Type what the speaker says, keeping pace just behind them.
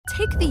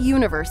Take the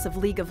universe of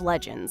League of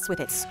Legends with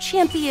its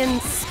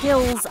champions,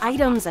 skills,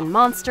 items, and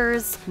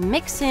monsters.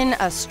 Mix in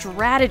a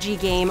strategy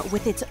game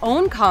with its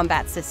own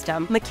combat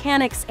system,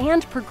 mechanics,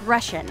 and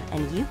progression,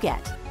 and you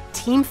get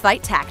Teamfight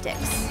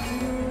Tactics.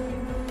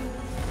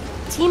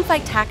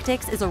 Teamfight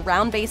Tactics is a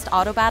round-based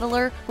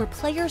auto-battler where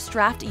players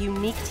draft a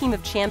unique team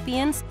of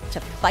champions to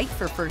fight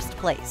for first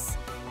place.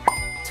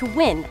 To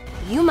win,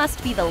 you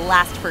must be the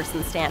last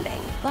person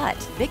standing, but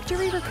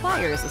victory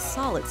requires a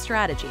solid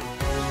strategy.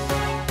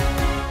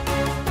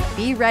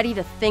 Be ready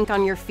to think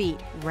on your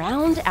feet,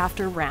 round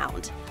after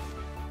round.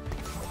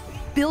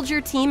 Build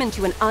your team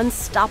into an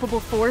unstoppable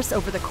force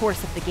over the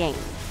course of the game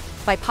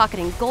by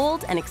pocketing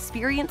gold and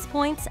experience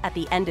points at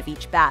the end of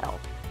each battle.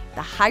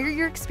 The higher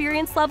your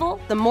experience level,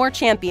 the more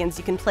champions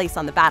you can place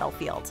on the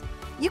battlefield.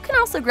 You can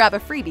also grab a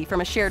freebie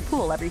from a shared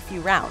pool every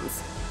few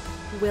rounds.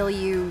 Will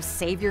you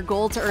save your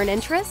gold to earn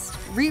interest,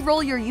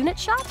 re-roll your unit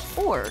shop,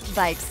 or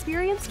buy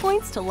experience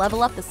points to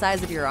level up the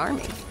size of your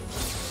army?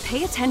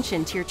 Pay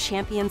attention to your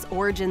champion's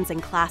origins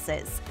and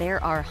classes.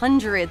 There are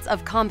hundreds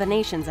of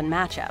combinations and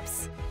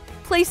matchups.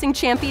 Placing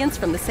champions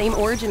from the same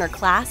origin or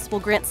class will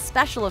grant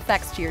special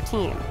effects to your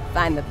team.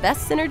 Find the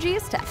best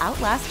synergies to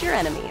outlast your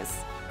enemies.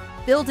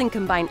 Build and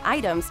combine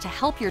items to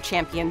help your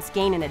champions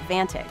gain an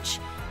advantage.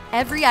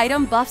 Every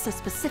item buffs a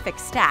specific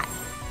stat.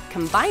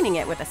 Combining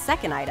it with a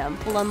second item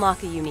will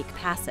unlock a unique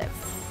passive.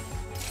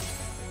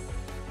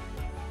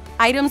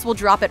 Items will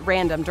drop at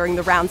random during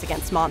the rounds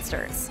against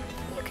monsters.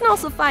 You can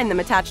also find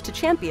them attached to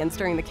champions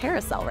during the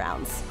carousel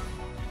rounds.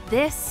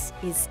 This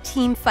is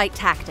Teamfight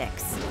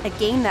Tactics, a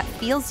game that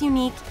feels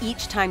unique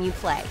each time you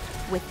play,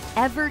 with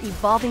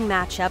ever-evolving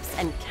matchups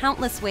and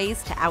countless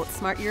ways to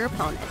outsmart your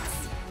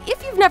opponents.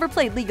 If you've never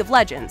played League of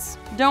Legends,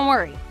 don't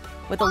worry.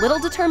 With a little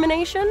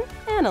determination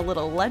and a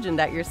little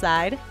legend at your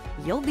side,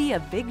 you'll be a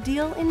big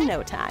deal in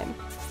no time.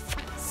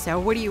 So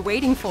what are you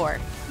waiting for?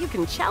 You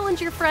can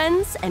challenge your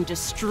friends and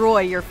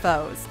destroy your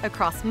foes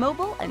across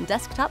mobile and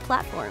desktop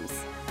platforms.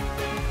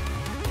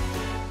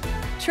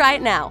 Try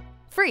it now,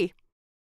 free.